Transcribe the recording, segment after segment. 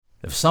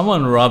If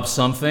someone robs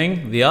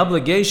something, the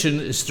obligation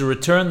is to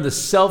return the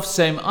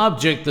selfsame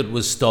object that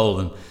was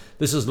stolen.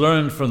 This is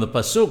learned from the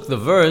pasuk, the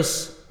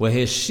verse,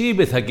 "Veheshib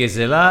et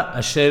hagezela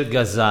asher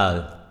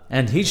gazal,"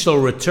 and he shall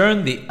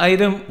return the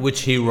item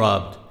which he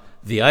robbed,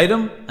 the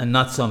item and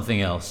not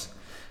something else.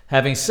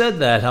 Having said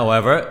that,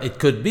 however, it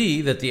could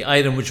be that the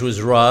item which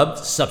was robbed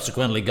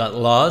subsequently got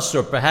lost,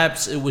 or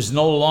perhaps it was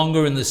no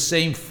longer in the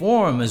same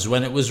form as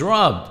when it was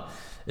robbed.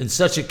 In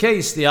such a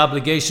case, the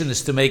obligation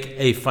is to make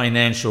a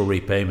financial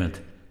repayment.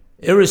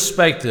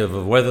 Irrespective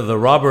of whether the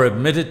robber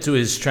admitted to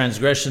his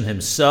transgression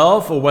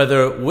himself or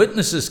whether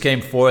witnesses came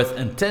forth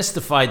and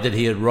testified that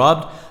he had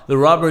robbed, the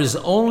robber is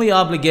only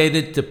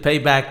obligated to pay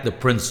back the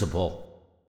principal.